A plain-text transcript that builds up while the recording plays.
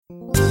Okej,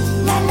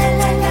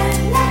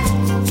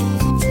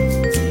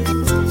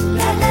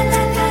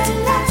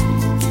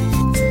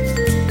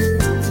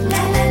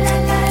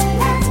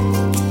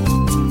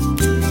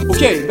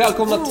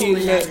 välkomna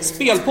till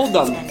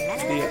Spelpodden. Det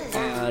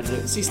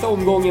är sista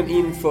omgången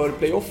inför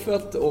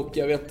playoffet och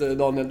jag vet,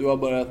 Daniel, du har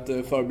börjat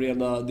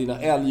förbereda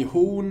dina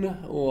älghorn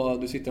och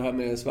du sitter här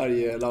med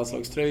Sverige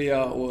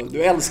landslagströja och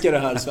du älskar det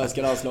här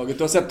svenska landslaget.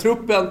 Du har sett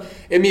truppen.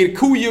 Emir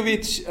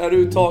Kujovic är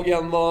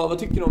uttagen. Vad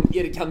tycker du om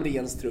Erik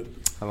Hamréns trupp?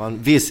 Det var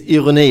en viss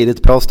ironi i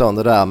ditt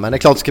påstående där, men det är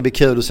klart det ska bli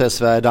kul att se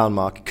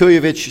Sverige-Danmark.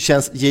 Kujovic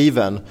känns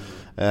given.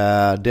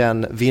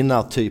 Den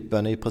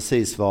vinnartypen är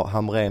precis vad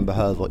Hamrén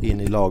behöver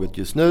in i laget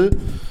just nu.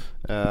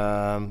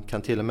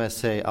 Kan till och med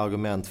se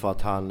argument för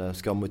att han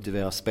ska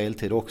motivera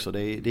speltid också.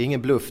 Det är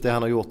ingen bluff det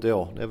han har gjort i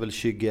år. Det är väl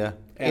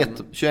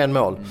 21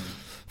 mål.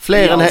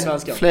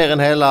 Fler än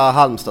hela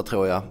Halmstad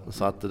tror jag.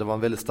 Så att det var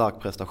en väldigt stark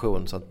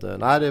prestation. Så att,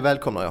 nej, det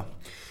välkomnar jag.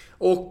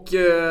 Och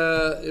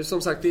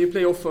som sagt, det är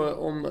playoff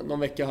om någon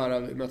vecka här.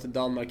 Vi möter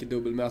Danmark i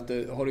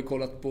dubbelmöte. Har du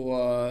kollat på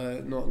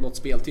något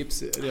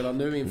speltips redan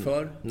nu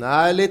inför?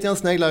 Nej, lite grann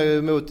sneglar jag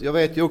emot. Jag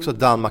vet ju också att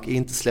Danmark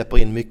inte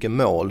släpper in mycket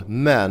mål.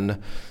 Men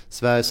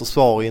Sveriges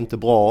försvar är inte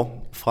bra.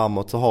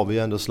 Framåt så har vi ju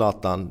ändå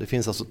Zlatan. Det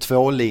finns alltså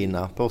 2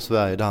 lina på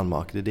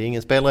Sverige-Danmark. Det är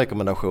ingen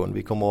spelrekommendation.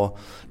 Vi kommer att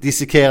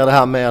dissekera det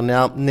här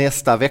mer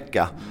nästa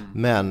vecka.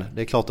 Men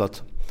det är klart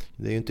att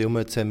det är ju inte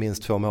omöjligt att se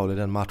minst 2 mål i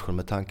den matchen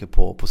med tanke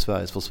på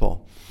Sveriges försvar.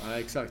 Ja,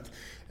 exakt.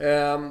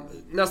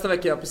 Nästa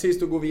vecka, precis,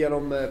 då går vi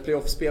igenom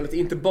playoff-spelet.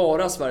 Inte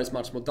bara Sveriges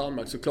match mot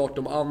Danmark, såklart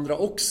de andra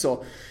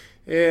också.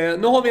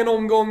 Nu har vi en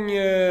omgång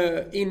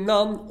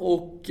innan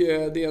och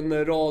det är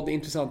en rad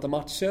intressanta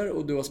matcher.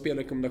 Och du har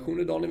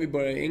spelrekommendationer idag när vi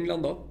börjar i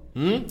England då.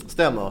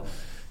 Stämmer.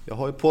 Jag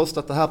har ju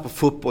postat det här på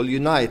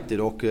Football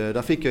United och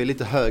där fick jag ju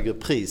lite högre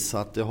pris. Så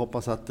att jag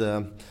hoppas att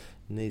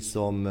ni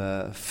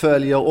som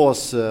följer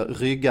oss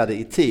ryggade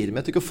i tid. Men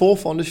jag tycker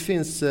fortfarande det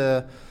finns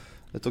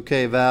ett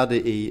okej värde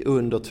i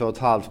under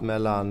 2,5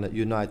 mellan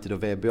United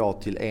och VBA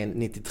till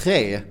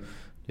 1,93.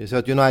 Det är så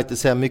att United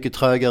ser mycket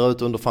trögare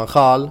ut under Van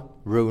Gaal.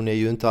 Rooney är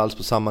ju inte alls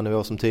på samma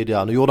nivå som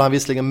tidigare. Nu gjorde han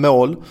visserligen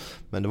mål,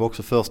 men det var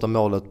också första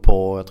målet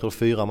på, jag tror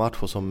 4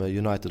 matcher som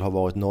United har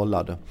varit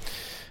nollade.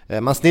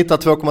 Man snittar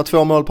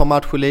 2,2 mål per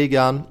match i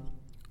ligan.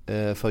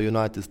 För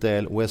Uniteds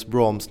del. West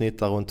Brom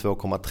snittar runt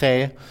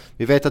 2,3.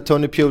 Vi vet att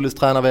Tony Pulis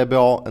tränar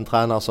VBA, en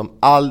tränare som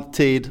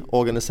alltid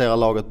organiserar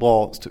laget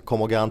bra,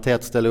 kommer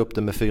garanterat ställa upp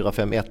det med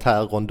 4-5-1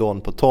 här,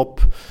 Rondon på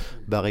topp.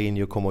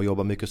 Berginho kommer att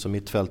jobba mycket som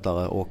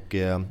mittfältare och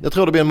jag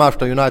tror det blir en match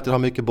där United har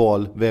mycket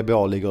boll,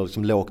 VBA ligger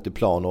liksom lågt i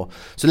plan och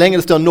så länge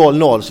det står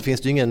 0-0 så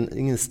finns det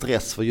ingen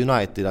stress för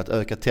United att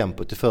öka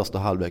tempot i första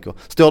halvlek.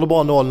 Står det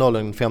bara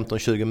 0-0 i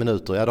 15-20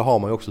 minuter, ja då har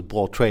man ju också ett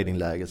bra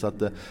tradingläge så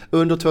att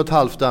under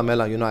 2,5 där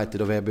mellan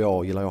United och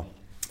VBA gillar jag.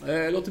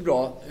 Låter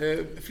bra.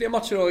 Fler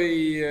matcher då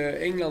i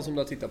England som du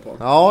har tittat på?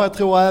 Ja, jag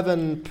tror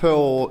även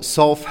på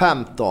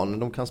Southampton.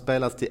 De kan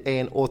spelas till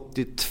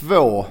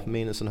 1,82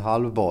 minus en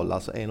halvboll,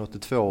 alltså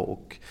 1,82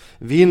 och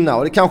vinna.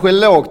 Och det kanske är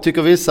lågt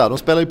tycker vissa. De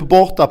spelar ju på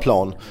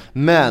bortaplan,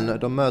 men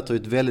de möter ju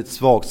ett väldigt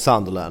svagt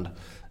Sunderland.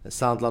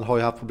 Sunderland har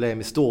ju haft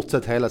problem i stort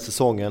sett hela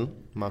säsongen.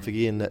 Man fick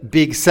in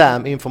Big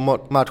Sam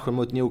inför matchen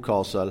mot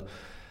Newcastle.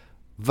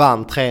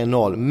 Vann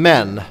 3-0,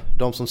 men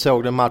de som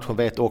såg den matchen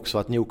vet också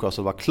att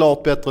Newcastle var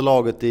klart bättre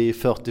laget i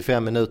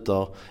 45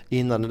 minuter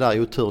innan den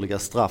där oturliga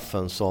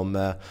straffen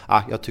som,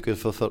 jag tycker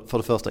för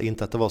det första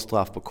inte att det var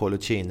straff på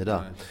Coloccini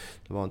där.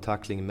 Det var en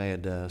tackling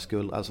med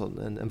skuld, alltså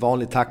en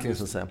vanlig tackling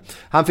som säger.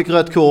 Han fick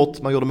rött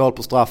kort, man gjorde mål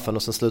på straffen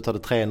och sen slutade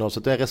 3-0 så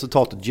det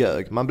resultatet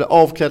ljög. Man blev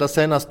avklädda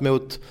senast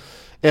mot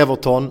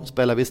Everton,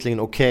 spelar visserligen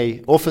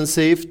okej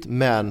offensivt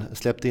men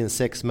släppte in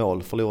 6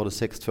 mål, förlorade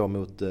 6-2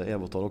 mot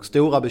Everton och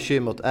stora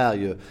bekymret är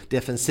ju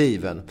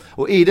defensiven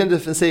och i den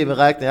defensiven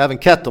räknar jag även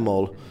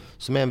Cattermole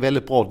som är en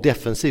väldigt bra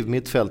defensiv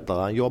mittfältare.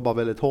 Han jobbar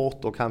väldigt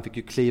hårt och han fick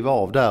ju kliva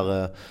av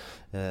där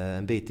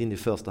en bit in i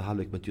första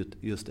halvlek mot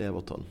just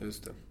Everton.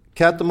 Just det.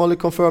 Cattermole är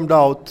confirmed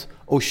out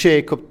och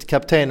Shea,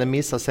 kaptenen,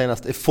 missar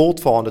senast, är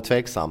fortfarande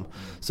tveksam.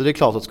 Så det är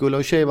klart att skulle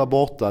O'Shea vara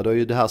borta, då är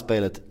ju det här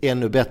spelet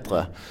ännu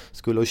bättre.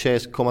 Skulle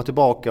O'Shea komma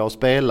tillbaka och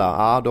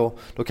spela,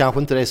 då kanske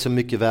inte det är så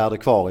mycket värde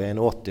kvar i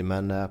 1,80.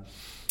 Men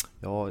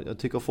jag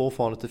tycker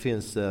fortfarande att det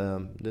finns,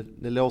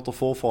 det låter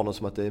fortfarande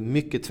som att det är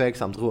mycket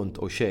tveksamt runt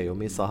O'Shea och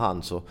missar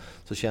han så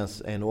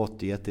känns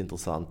 1,80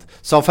 jätteintressant.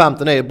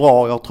 Southampton är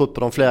bra, jag har trott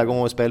på dem flera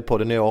gånger i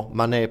spelpodden i år.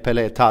 Mané,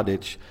 Pelé,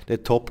 Tadic, det är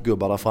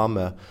toppgubbar där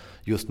framme.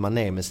 Just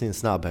Mané med sin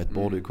snabbhet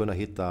borde ju kunna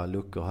hitta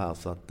luckor här.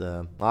 Så att,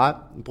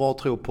 bra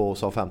tro på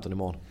Southampton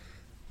imorgon.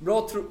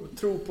 Bra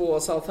tro på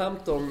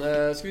Southampton.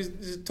 Ska vi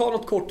ta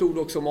något kort ord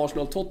också om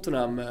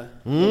Arsenal-Tottenham?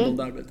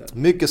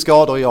 Mycket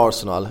skador i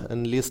Arsenal.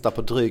 En lista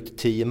på drygt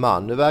 10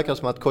 man. Det verkar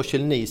som att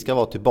Koscielny ska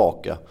vara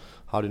tillbaka.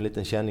 Hade en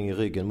liten känning i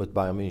ryggen mot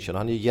Bayern München.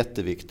 Han är ju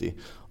jätteviktig.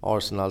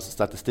 Arsenals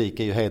statistik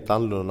är ju helt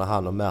annorlunda när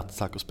han och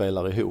Mertesacker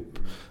spelar ihop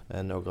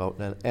än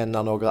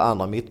när några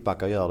andra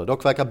mittbackar gör det.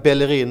 Dock verkar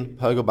Bellerin,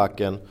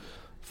 högerbacken,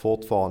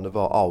 fortfarande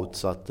vara out,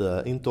 så att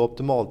inte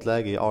optimalt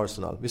läge i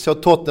Arsenal. Vi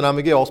såg Tottenham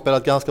igår spela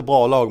ett ganska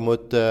bra lag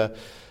mot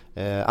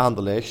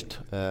Anderlecht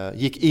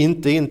gick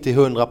inte in till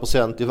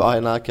 100% i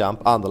varje närkamp.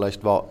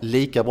 Anderlecht var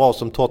lika bra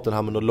som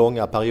Tottenham under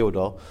långa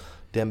perioder.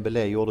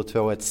 Dembélé gjorde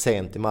 2-1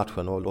 sent i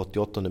matchen och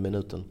 88:e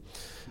minuten.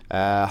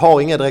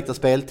 Har inga direkta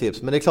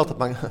speltips, men det är klart att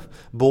man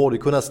borde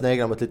kunna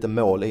snegla med ett litet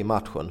mål i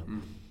matchen.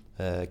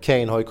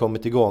 Kane har ju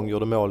kommit igång,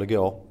 gjorde mål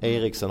igår.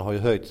 Eriksen har ju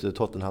höjt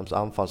Tottenhams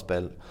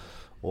anfallsspel.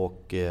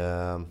 Och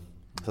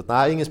så att,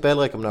 nej, ingen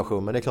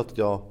spelrekommendation, men det är klart att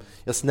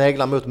jag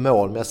sneglar mot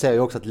mål, men jag ser ju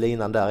också att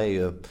linan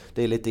där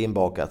det är lite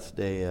inbakat.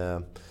 Det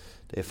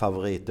är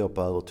favorit då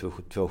på över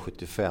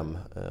 2,75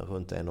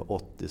 runt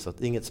 1,80, så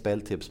att inget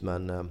speltips,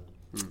 men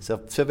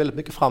ser väldigt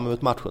mycket fram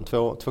emot matchen.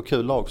 Två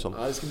kul lag som.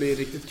 Ja, det ska bli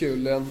riktigt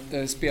kul.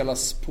 Den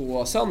spelas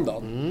på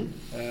söndag.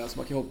 Så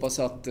man kan hoppas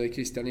att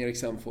Christian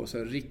Eriksen får så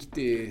en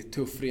riktigt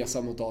tuff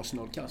resa mot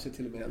Arsenal. Kanske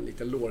till och med en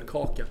liten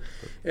lårkaka.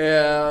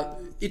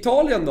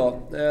 Italien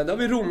då? Där har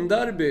vi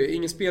Romderby.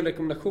 Ingen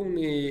spelrekommendation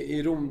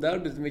i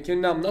Romderby. Vi kan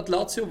ju nämna att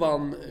Lazio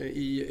vann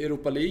i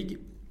Europa League.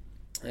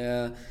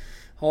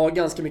 Har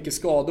ganska mycket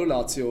skador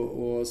Lazio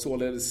och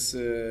således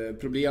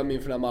problem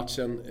inför den här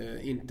matchen,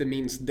 inte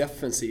minst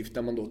defensivt,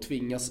 där man då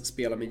tvingas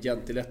spela med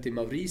Gentiletti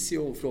Mauricio.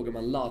 Och frågar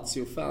man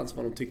Lazio-fans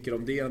vad de tycker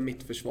om det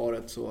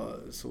mittförsvaret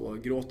så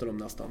gråter de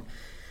nästan.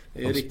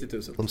 Det är riktigt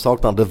uselt. De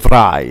saknar De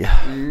Vrij.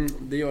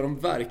 Det gör de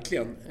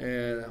verkligen.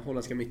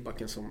 Holländska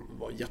mittbacken som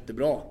var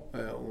jättebra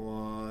och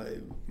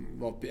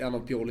var en av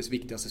Piolis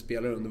viktigaste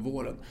spelare under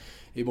våren.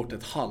 Är borta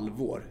ett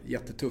halvår.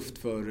 Jättetufft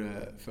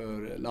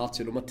för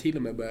Lazio. De har till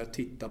och med börjat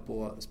titta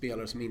på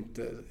spelare som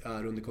inte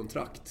är under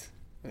kontrakt,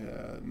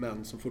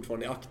 men som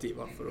fortfarande är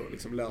aktiva för att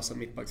liksom lösa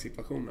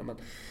mittbacksituationen.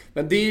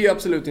 Men det är ju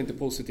absolut inte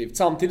positivt.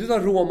 Samtidigt har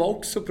Roma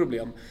också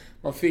problem.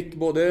 Man fick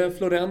både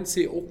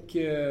Florenzi och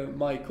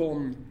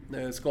Maicon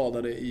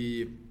skadade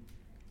i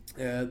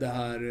det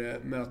här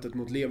mötet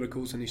mot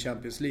Leverkusen i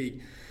Champions League.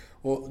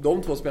 Och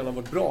de två spelarna har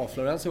varit bra.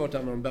 Florenzi har varit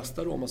en av de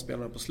bästa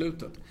Roma-spelarna på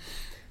slutet.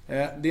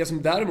 Det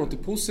som däremot är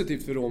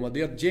positivt för Roma,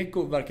 det är att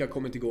Dzeko verkar ha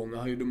kommit igång och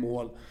han gjorde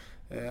mål.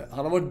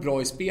 Han har varit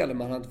bra i spelet,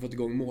 men han har inte fått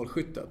igång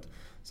målskyttet.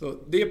 Så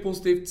det är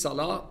positivt.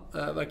 Salah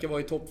verkar vara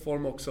i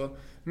toppform också.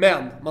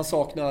 Men man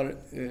saknar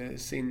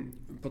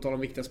på tal om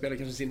viktiga spelare,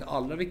 kanske sin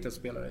allra viktigaste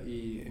spelare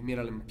i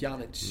Miralem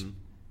Pjanic.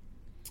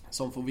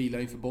 Som får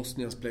vila inför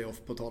Bosniens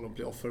playoff, på tal om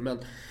playoffer. Men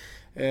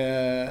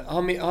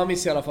han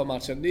missar i alla fall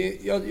matchen.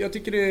 Jag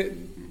tycker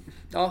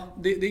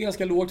det är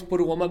ganska lågt på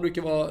Roma. Det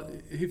brukar vara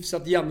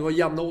hyfsat jämnt. Det var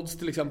jämna odds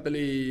till exempel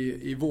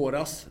i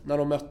våras när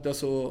de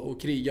möttes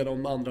och krigade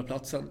om andra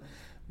platsen.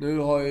 Nu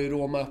har ju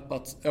Roma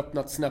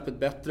öppnat snäppet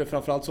bättre.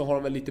 Framförallt så har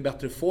de väl lite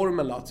bättre form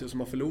än Lazio som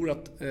har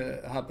förlorat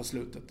här på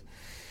slutet.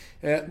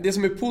 Det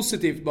som är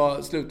positivt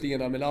bara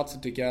slutligen med Lazio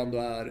tycker jag ändå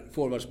är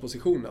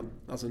forwardspositionen.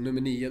 Alltså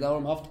nummer 9, där har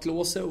de haft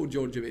Klose och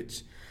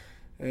Djordjevic.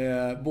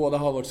 Båda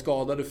har varit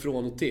skadade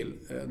från och till.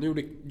 Nu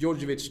gjorde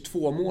Djordjevic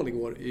 2 mål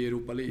igår i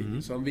Europa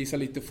League. Så han visar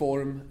lite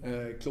form.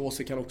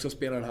 Klose kan också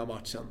spela den här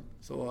matchen.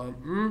 Så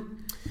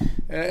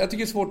jag tycker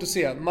det är svårt att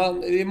se.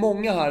 Det är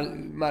många här,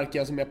 märker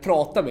jag, som jag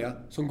pratar med,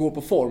 som går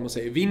på form och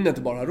säger vinner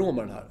inte bara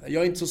Roma den här.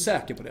 Jag är inte så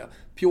säker på det.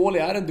 Pioli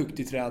är en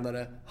duktig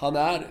tränare. Han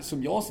är,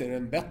 som jag ser,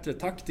 en bättre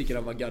taktiker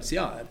än vad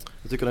Garcia är.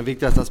 Jag tycker den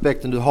viktigaste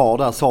aspekten du har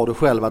där, sa du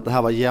själv att det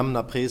här var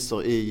jämna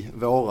priser i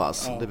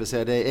våras. Det vill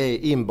säga det är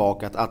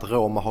inbakat att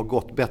Roma har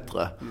gått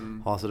bättre.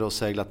 Har alltså då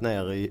seglat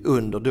ner i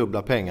under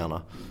dubbla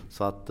pengarna.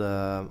 Så att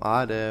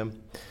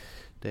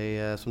det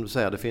är som du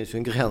säger, det finns ju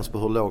en gräns på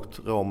hur lågt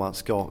Roma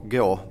ska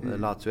gå.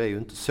 Lazio är ju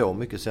inte så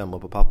mycket sämre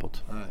på pappret.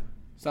 Nej.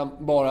 Sen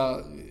bara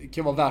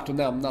kan vara värt att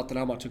nämna att den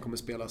här matchen kommer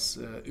spelas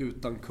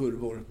utan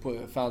kurvor.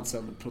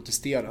 Fansen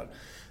protesterar.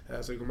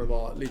 Så det kommer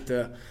vara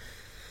lite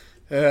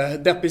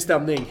deppig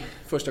stämning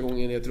första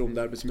gången i ett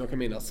Romderby som jag kan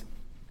minnas.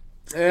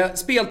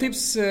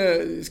 Speltips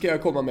ska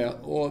jag komma med.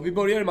 Och vi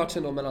börjar i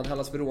matchen då mellan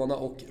Hellas Verona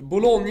och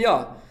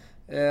Bologna.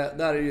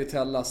 Där är det ju ett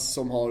Hellas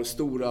som har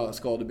stora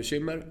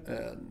skadebekymmer.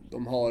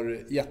 De har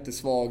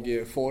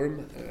jättesvag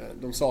form.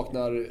 De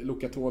saknar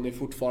Luca Toni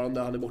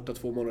fortfarande. Han är borta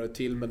 2 månader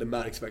till, men det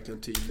märks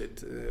verkligen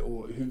tydligt.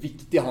 Och hur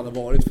viktig han har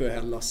varit för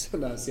Hellas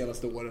det här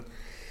senaste året.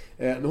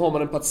 Nu har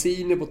man en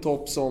Pazzini på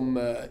topp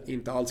som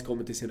inte alls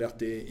kommer till sin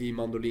rätt i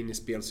Mandolinis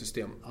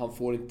spelsystem. Han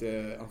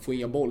får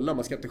inga bollar.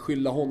 Man ska inte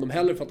skylla honom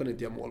heller för att han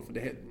inte gör mål.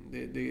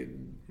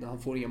 För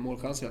han får inga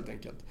målchanser helt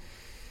enkelt.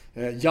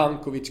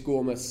 Jankovic,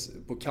 Gomes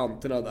på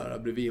kanterna där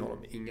bredvid honom.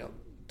 Inga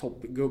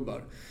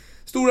toppgubbar.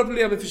 Stora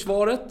problem i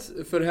försvaret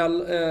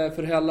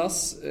för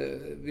Hellas.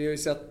 Vi har ju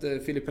sett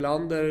Filip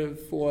Helander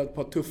få ett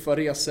par tuffa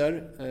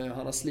resor.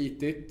 Han har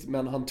slitit,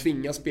 men han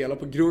tvingas spela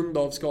på grund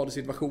av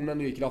skadesituationen.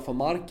 Nu gick Rafa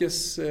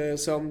Marquez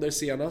sönder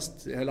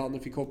senast. Helander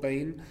fick hoppa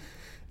in.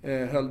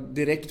 Höll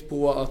direkt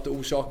på att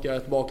orsaka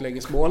ett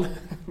baklängesmål.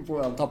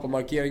 Han tappade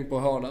markering på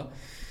hörna.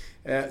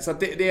 Så att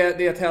det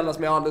är ett Hellas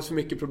med alldeles för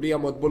mycket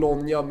problem, och ett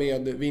Bologna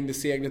med vind i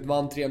seglet,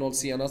 vann 3-0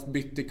 senast,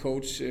 bytte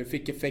coach,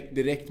 fick effekt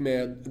direkt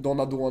med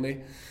Donadoni.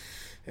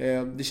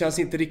 Det känns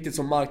inte riktigt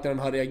som marknaden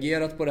har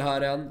reagerat på det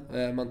här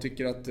än. Man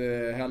tycker att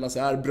Hellas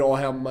är bra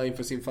hemma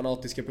inför sin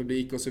fanatiska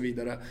publik och så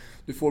vidare.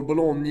 Du får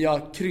Bologna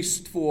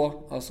kryss 2,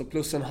 alltså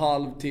plus en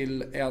halv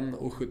till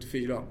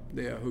 1,74.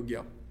 Det är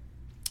hugga.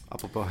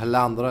 Apropå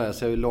Helander där, jag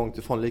ser ju långt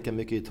ifrån lika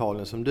mycket i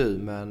Italien som du,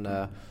 men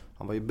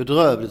han var ju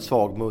bedrövligt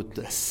svag mot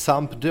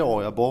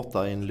Sampdoria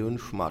borta i en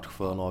lunchmatch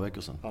för några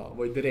veckor sedan. Ja, det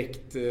var ju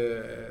direkt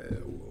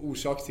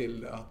orsak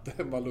till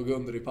att man låg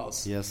under i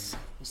pass. Yes.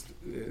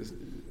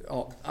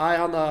 Ja,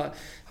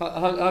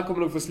 han kommer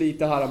nog få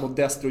slita här mot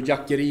Destro,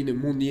 Giaccherini,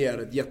 Monier.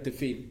 Ett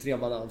jättefint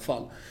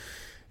tremananfall.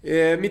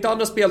 Mitt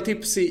andra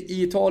speltips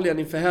i Italien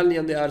inför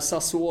helgen, det är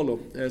Sassuolo.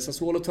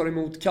 Sassuolo tar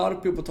emot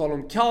Carpi, och på tal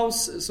om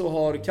kaos så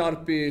har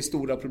Carpi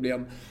stora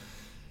problem.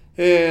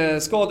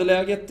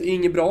 Skadeläget är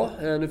inget bra.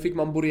 Nu fick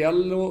man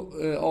Borriello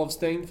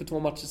avstängd för 2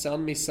 matcher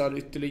sedan. Missar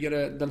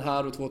ytterligare den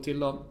här och 2 till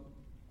då.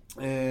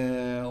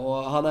 Och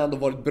han har ändå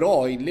varit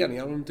bra i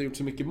inledningen. Han har inte gjort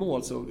så mycket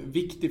mål, så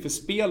viktig för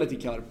spelet i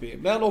Carpi.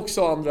 Men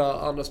också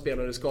andra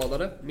spelare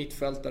skadade.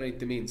 Mittfältare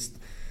inte minst.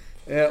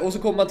 Och så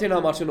kommer man till den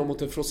här matchen då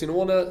mot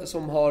Frosinone,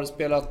 som har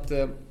spelat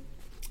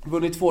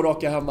vunnit 2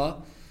 raka hemma.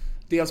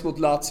 Dels mot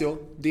Lazio,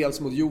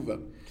 dels mot Juve.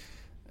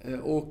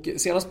 Och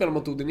senast spelade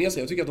mot Udinese.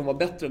 Jag tycker att de var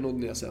bättre än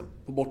Udinese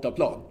på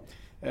bortaplan.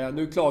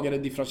 Nu klagade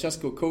Di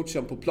Francesco,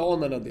 coachen, på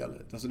planen en del.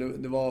 Alltså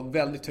det var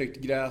väldigt högt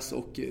gräs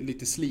och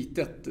lite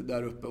slitet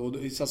där uppe.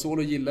 Och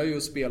Sassuolo gillar ju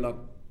att spela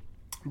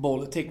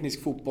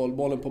teknisk fotboll,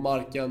 bollen på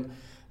marken,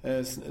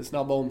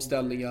 snabba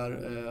omställningar.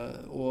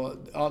 Och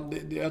ja,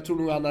 jag tror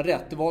nog han har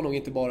rätt. Det var nog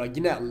inte bara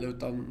gnäll,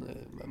 utan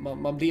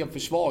man blev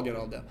försvagad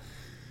av det.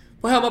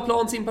 På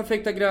hemmaplan, sin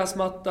perfekta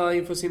gräsmatta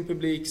inför sin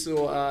publik,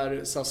 så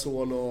är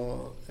Sassuolo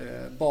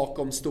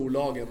bakom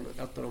storlagen,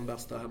 ett av de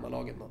bästa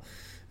hemmalagen.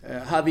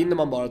 Här vinner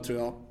man bara, tror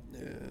jag.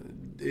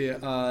 Det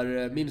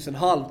är minus en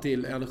halv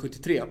till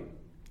 1,73.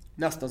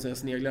 Nästan så jag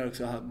sneglar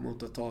också här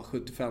mot att ta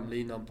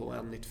 75-linan på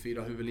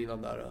 1,94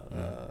 huvudlinan där.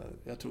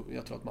 Jag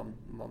tror att man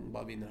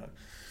bara vinner här.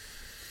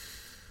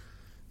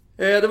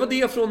 Det var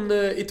det från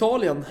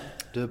Italien.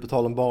 Du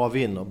betalar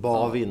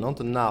bara vinner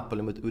inte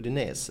Napoli mot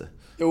Udinese.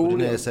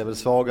 Udinese är väl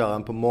svagare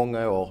än på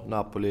många år.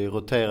 Napoli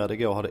roterade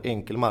igår, hade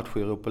enkel match i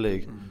Europa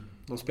League.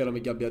 De spelar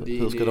med Gabbiadini.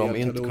 Hur ska de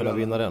inte kunna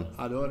vinna den?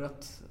 Ja, du har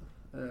rätt.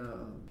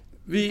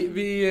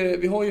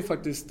 Vi har ju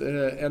faktiskt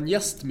en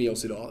gäst med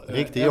oss idag.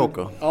 Riktig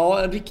joker.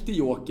 Ja, en riktig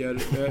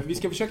joker. Vi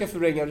ska försöka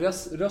förvränga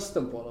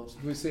rösten på honom, så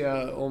får vi se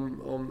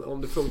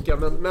om det funkar.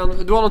 Men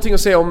du har någonting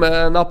att säga om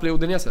Napoli och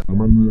Udinese? Ja,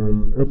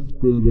 men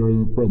efter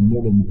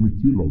 5-0 mot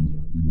Midtjylland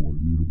igår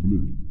i Europa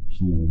League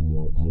så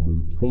hade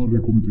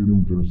färre kommit in i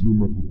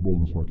omklädningsrummet och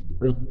bara sagt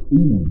ett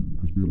ord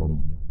till spelarna.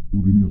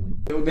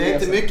 Udinese. Det är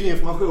inte mycket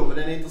information, men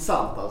den är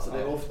intressant. Alltså.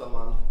 Det är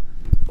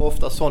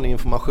ofta sån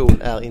information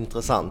är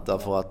intressant,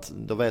 därför att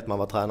då vet man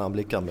vad tränaren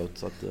blickar mot.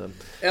 Så att,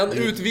 en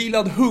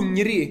utvilad,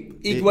 hungrig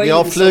Higuain. Vi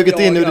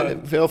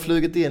har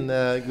flugit in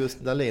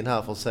Gustav Dahlin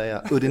här för att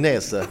säga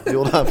Udinese.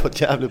 Gjorde han på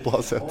ett jävligt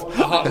bra sätt.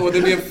 Och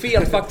det blev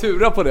fel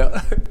faktura på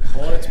det.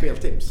 Jag har ett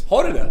speltips.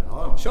 Har du det?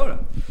 Ja. Kör det.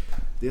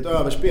 Det är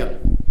ett överspel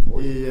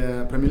i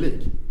Premier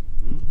League.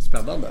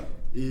 Spännande.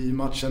 I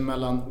matchen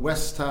mellan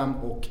West Ham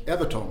och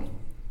Everton.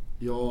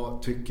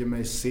 Jag tycker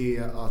mig se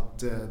att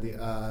det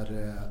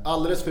är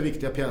alldeles för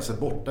viktiga pjäser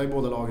borta i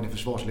båda lagen i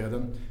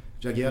försvarsleden.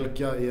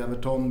 Jagielka i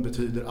Everton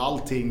betyder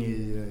allting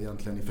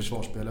egentligen i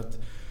försvarsspelet.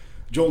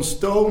 John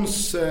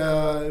Stones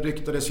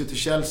ryktades ju till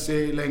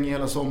Chelsea länge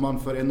hela sommaren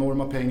för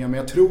enorma pengar, men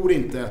jag tror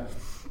inte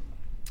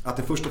att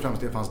det först och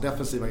främst är för hans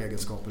defensiva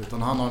egenskaper,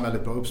 utan han har en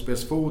väldigt bra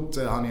uppspelsfot,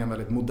 han är en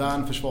väldigt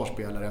modern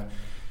försvarsspelare.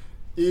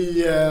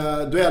 I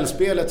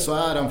duellspelet så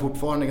är han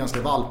fortfarande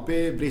ganska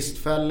valpig,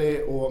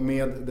 bristfällig, och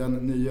med den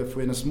nya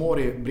Funes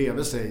Mori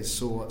bredvid sig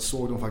så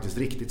såg de faktiskt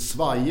riktigt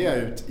svajiga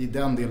ut i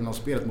den delen av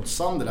spelet mot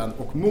Sunderland,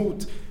 och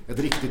mot ett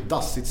riktigt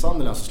dassigt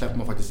Sunderland så släpper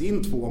man faktiskt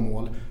in 2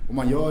 mål, och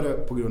man gör det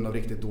på grund av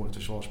riktigt dåligt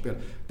försvarsspel.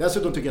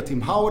 Dessutom tycker jag att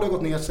Tim Howard har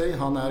gått ner sig,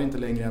 han är inte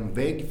längre en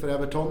vägg för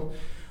Everton,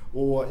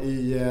 och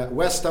i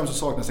West Ham så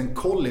saknas en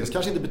Collins,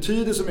 kanske inte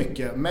betyder så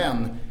mycket,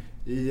 men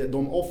i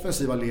de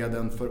offensiva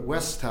leden för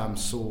West Ham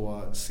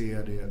så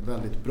ser det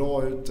väldigt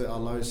bra ut.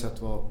 Alla har ju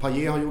sett vad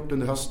Payet har gjort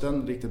under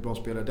hösten, riktigt bra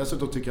spelare.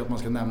 Dessutom tycker jag att man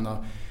ska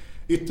nämna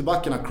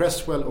ytterbackarna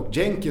Cresswell och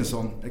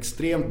Jenkinson,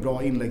 extremt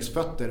bra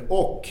inläggsfötter.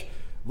 Och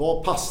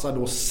vad passar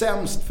då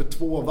sämst för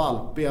 2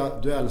 valpiga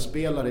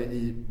duellspelare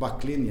i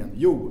backlinjen?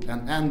 Jo,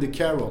 en Andy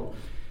Carroll.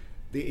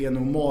 Det är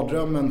nog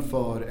mardrömmen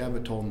för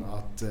Everton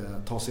att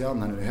ta sig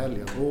an här nu i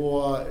helgen.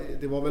 Och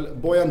det var väl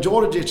Bojan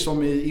Djordjic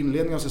som i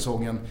inledningen av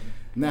säsongen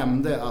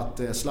nämnde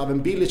att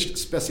Slaven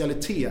Bilics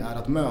specialitet är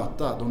att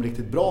möta de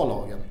riktigt bra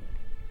lagen.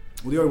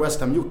 Och det har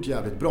West Ham gjort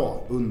jävligt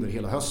bra under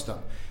hela hösten.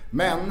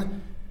 Men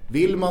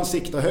vill man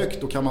sikta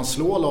högt, då kan man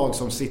slå lag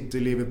som City,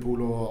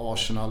 Liverpool och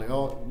Arsenal.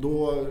 Ja,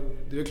 då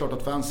det är klart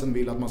att fansen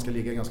vill att man ska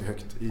ligga ganska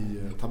högt i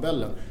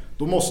tabellen.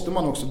 Då måste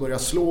man också börja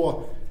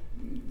slå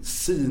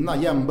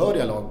sina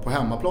jämbördiga lag på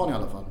hemmaplan i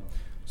alla fall.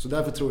 Så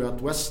därför tror jag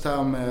att West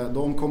Ham,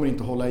 de kommer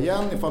inte hålla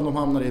igen ifall de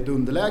hamnar i ett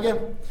underläge.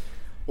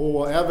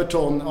 Och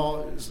Everton,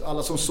 ja,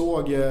 alla som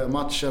såg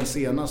matchen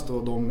senast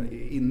och de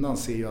innan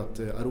ser ju att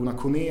Arona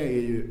Koné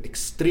är ju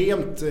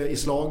extremt i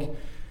slag.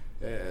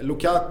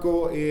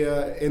 Lukaku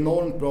är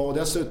enormt bra och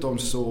dessutom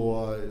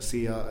så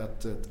ser jag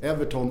att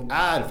Everton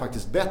är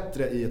faktiskt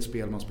bättre i ett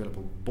spel man spelar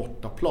på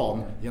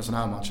bortaplan i en sån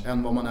här match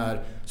än vad man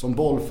är som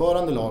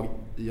bollförande lag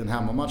i en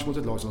hemmamatch mot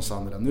ett lag som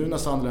Sunderland. Nu när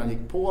Sunderland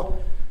gick på,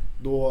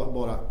 då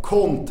bara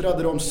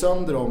kontrade de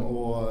sönder dem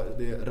och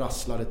det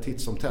rasslade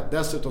titt som tätt.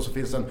 Dessutom så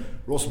finns en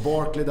Ross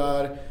Barkley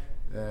där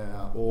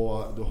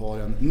och du har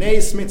en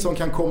Naismith som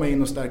kan komma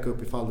in och stärka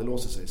upp ifall det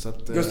låser sig. Så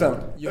att, Gusten,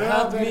 you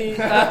had me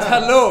at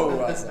hello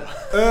alltså.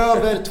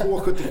 Över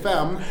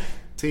 2,75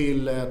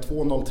 till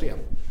 2,03.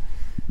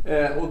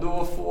 Och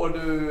då får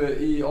du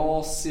i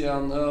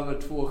Asien över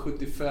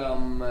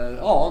 2,75.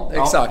 Ja,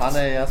 exakt. Han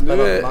är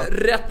du är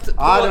rätt på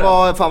ja, det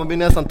var fan, man blir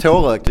nästan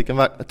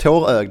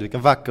tårögd.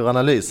 Vilken vacker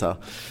analys här.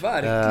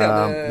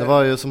 Verkligen. Det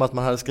var ju som att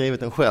man hade skrivit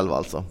den själv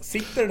alltså.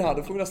 Sitter den här,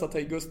 då får vi nästan ta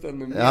i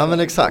Gusten. Ja, men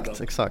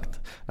exakt.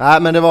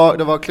 Nej, men det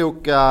var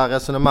kloka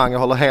resonemang. Jag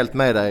håller helt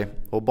med dig.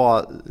 Och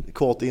bara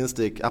kort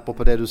instick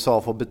apropå det du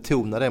sa för att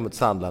betona det mot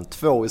Sunderland.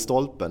 2 i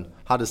stolpen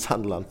hade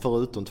Sunderland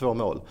förutom 2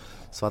 mål.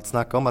 Så att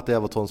snacka om att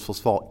Evertons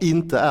försvar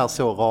inte är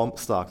så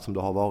ramstarkt som det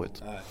har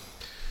varit.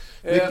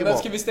 Men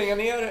ska vi stänga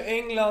ner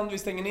England, vi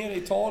stänger ner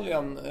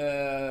Italien.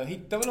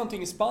 Hittar vi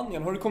någonting i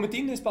Spanien? Har du kommit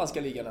in i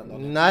spanska ligan ändå?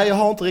 Nej, jag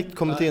har inte riktigt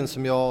kommit in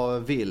som jag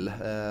vill.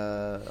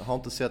 Jag har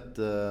inte sett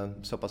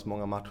så pass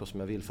många matcher som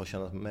jag vill för att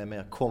känna mig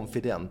mer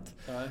confident.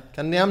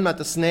 Kan nämna att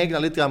jag sneglar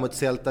lite grann mot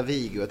Celta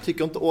Vigo. Jag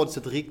tycker inte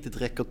oddset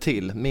riktigt räcker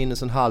till.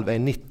 -1,5 är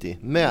 90.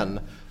 Men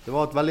det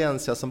var ett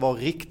Valencia som var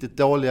riktigt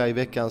dåliga i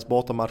veckans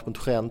bortamatch mot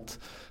Gent.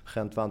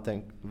 Gent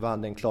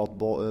vann den klart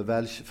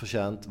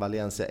välförtjänt.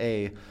 Valencia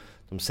är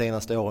de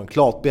senaste åren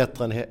klart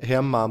bättre än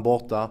hemma än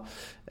borta.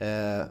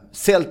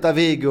 Celta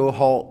Vigo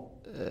har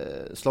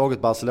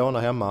slagit Barcelona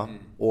hemma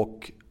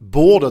och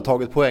borde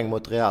tagit poäng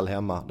mot Real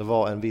hemma. Det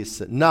var en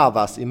viss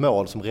Navas i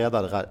mål som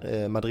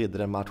räddade Madrid i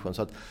den matchen.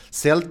 Så att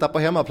Celta på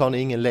hemmaplan är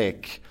ingen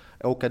lek.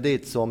 Åka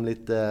dit som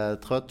lite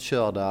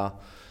tröttkörda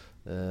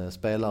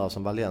spelare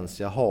som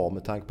Valencia har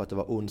med tanke på att det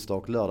var onsdag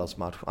och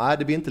lördagsmatch. Nej,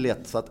 det blir inte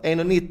lätt. Så att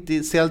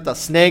 1,90 Celta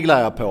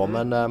sneglar jag på,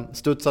 men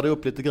studsar det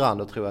upp lite grann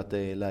då tror jag att det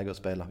är läge att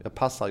spela. Jag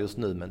passar just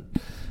nu,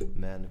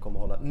 men kommer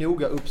hålla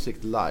noga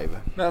uppsikt live.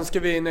 Men ska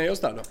vi nöja oss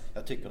där då?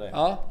 Jag tycker det.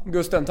 Ja,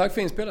 Gusten, tack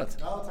för inspelet.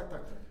 Ja, tack.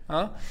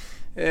 Ja.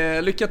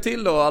 Lycka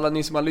till då alla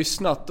ni som har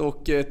lyssnat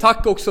och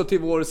tack också till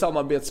vår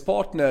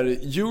samarbetspartner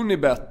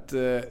Unibet.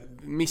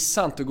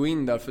 Missa inte att gå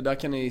in där, för där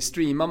kan ni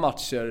streama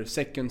matcher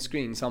second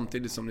screen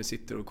samtidigt som ni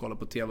sitter och kollar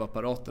på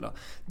tv-apparaterna.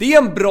 Det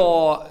är en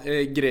bra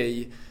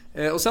grej.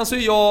 Och sen så är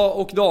jag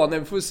och Daniel,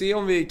 vi får se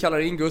om vi kallar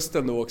in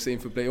Gusten då också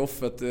inför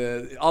playoffet.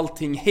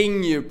 Allting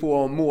hänger ju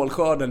på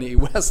målskörden i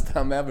West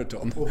Ham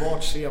Everton. Och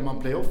vart ser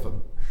man playoffen?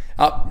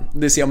 Ja,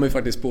 det ser man ju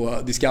faktiskt på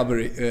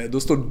Discovery. Då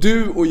står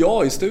du och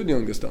jag i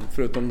studion, Gusten,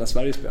 förutom när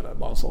Sverige spelar,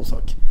 bara en sån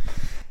sak.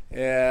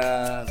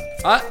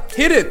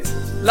 Hit it!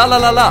 La la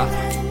la la!